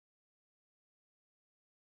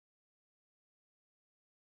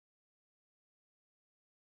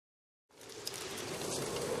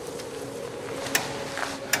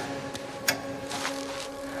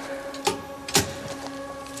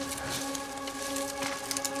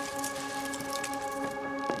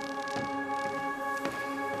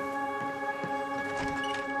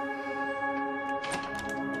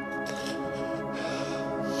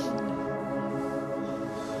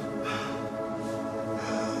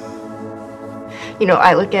You know,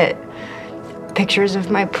 I look at pictures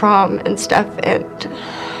of my prom and stuff, and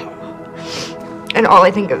all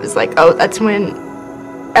I think of is like, oh, that's when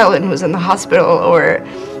Ellen was in the hospital, or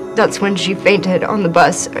that's when she fainted on the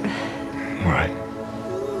bus. Right.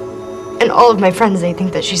 And all of my friends, they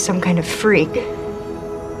think that she's some kind of freak.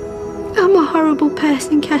 I'm a horrible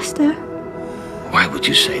person, Kester. Why would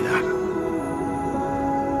you say that?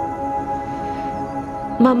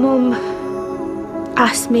 My mum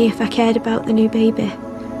asked me if I cared about the new baby.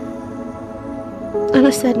 And I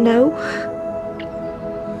said no.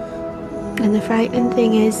 And the frightening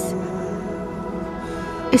thing is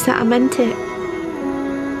that I meant it.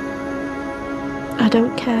 I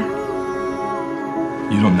don't care.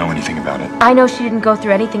 You don't know anything about it. I know she didn't go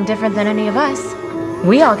through anything different than any of us.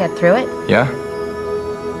 We all get through it. Yeah?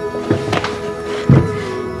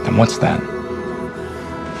 Then what's that?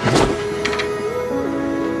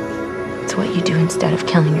 It's what you do instead of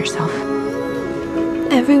killing yourself.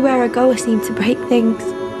 Everywhere I go, I seem to break things.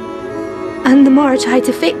 And the more I try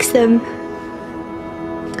to fix them,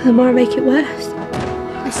 the more I make it worse.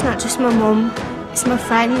 It's not just my mum, it's my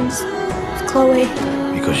friends, it's Chloe.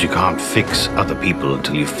 Because you can't fix other people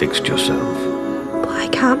until you've fixed yourself. But I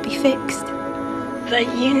can't be fixed. But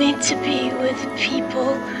you need to be with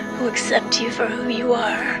people who accept you for who you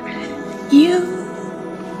are. You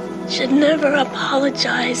should never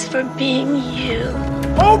apologize for being you.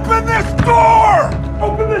 Open this door!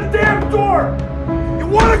 Open this damn door! You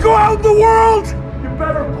want to go out in the world? You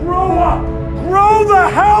better grow up! Grow the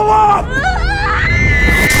hell up!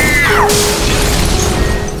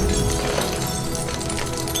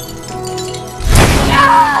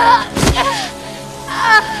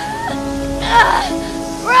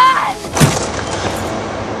 Run!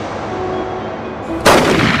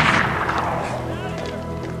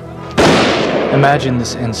 Imagine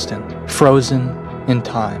this instant, frozen in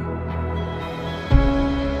time.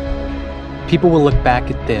 People will look back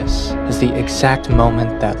at this as the exact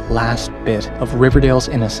moment that last bit of Riverdale's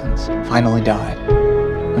innocence finally died,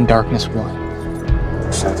 when darkness won.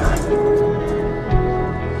 Showtime.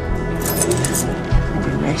 We'll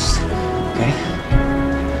be erased, okay?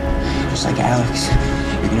 Just like Alex,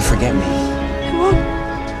 you're gonna forget me.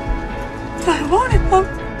 I want it, Mom.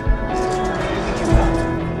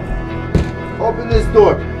 Open this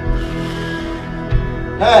door.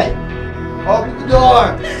 Hey, open the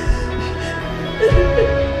door.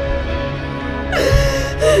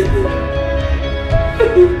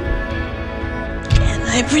 And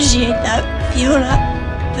I appreciate that, Fiona,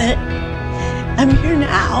 but I'm here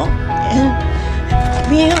now, and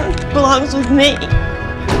Leon belongs with me.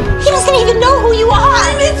 He doesn't even know who you are!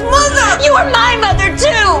 I'm his mother! You are my mother,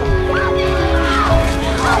 too!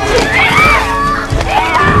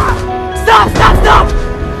 Stop! Stop! Stop!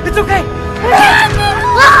 It's okay!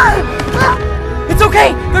 It's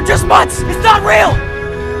okay! They're just mutts! It's not real!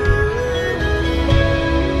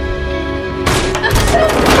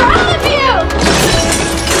 For all of you!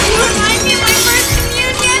 You remind me of my first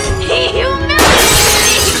communion! He humiliated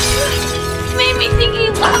me! Made me think he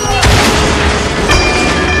loved me!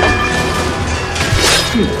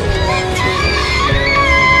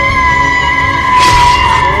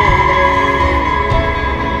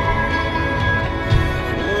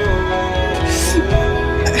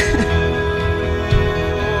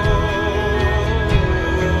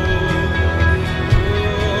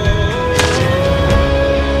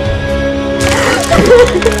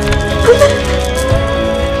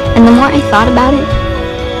 And the more I thought about it,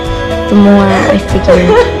 the more I figured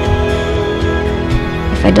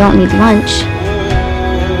if I don't need lunch,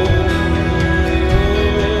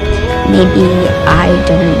 maybe I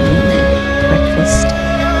don't need breakfast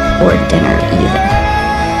or dinner either.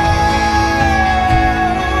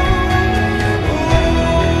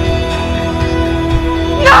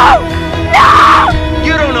 No! No!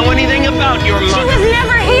 You don't know anything about your mother. She was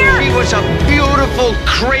never here! She was a beautiful,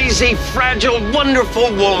 crazy, fragile,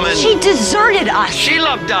 wonderful woman. She deserted us! She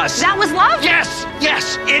loved us. That was love? Yes,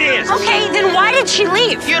 yes, it is. Okay, then why did she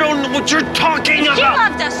leave? You don't know what you're talking If she about.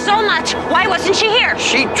 loved us so much, why wasn't she here?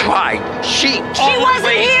 She tried. She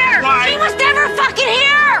wasn't here! Tried. She was never fucking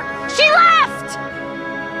here! She left!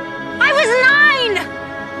 I was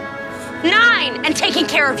 9! 9, and taking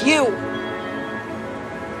care of you.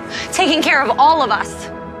 Taking care of all of us.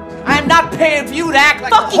 I'm not paying for you to act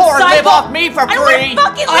like Fucking a whore and live psycho. off me for I don't free! wanna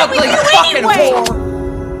fucking live with Ugly you fucking anyway. whore!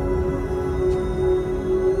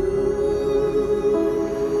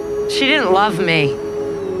 She didn't love me.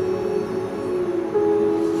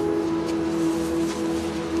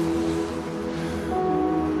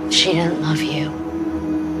 She didn't love you.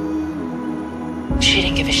 She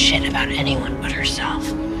didn't give a shit about anyone but herself.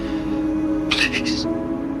 Please.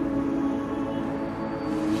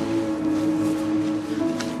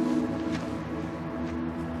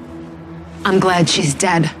 I'm glad she's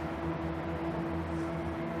dead.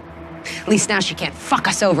 At least now she can't fuck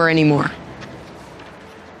us over anymore.